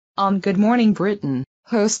On Good Morning Britain,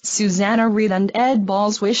 hosts Susanna Reid and Ed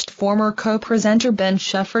Balls wished former co-presenter Ben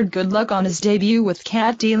Shephard good luck on his debut with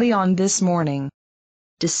Cat Deely on This Morning.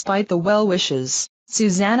 Despite the well wishes,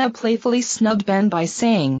 Susanna playfully snubbed Ben by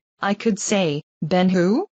saying, "I could say, Ben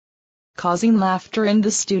who?" causing laughter in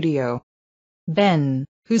the studio. Ben,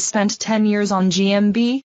 who spent 10 years on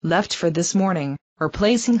GMB, left for This Morning,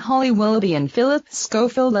 replacing Holly Willoughby and Philip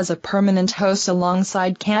Schofield as a permanent host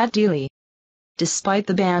alongside Cat Deely. Despite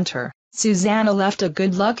the banter, Susanna left a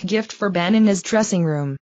good luck gift for Ben in his dressing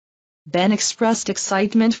room. Ben expressed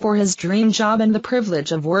excitement for his dream job and the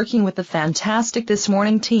privilege of working with the fantastic This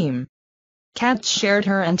Morning team. Cat shared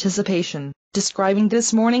her anticipation, describing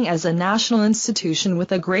This Morning as a national institution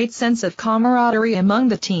with a great sense of camaraderie among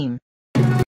the team.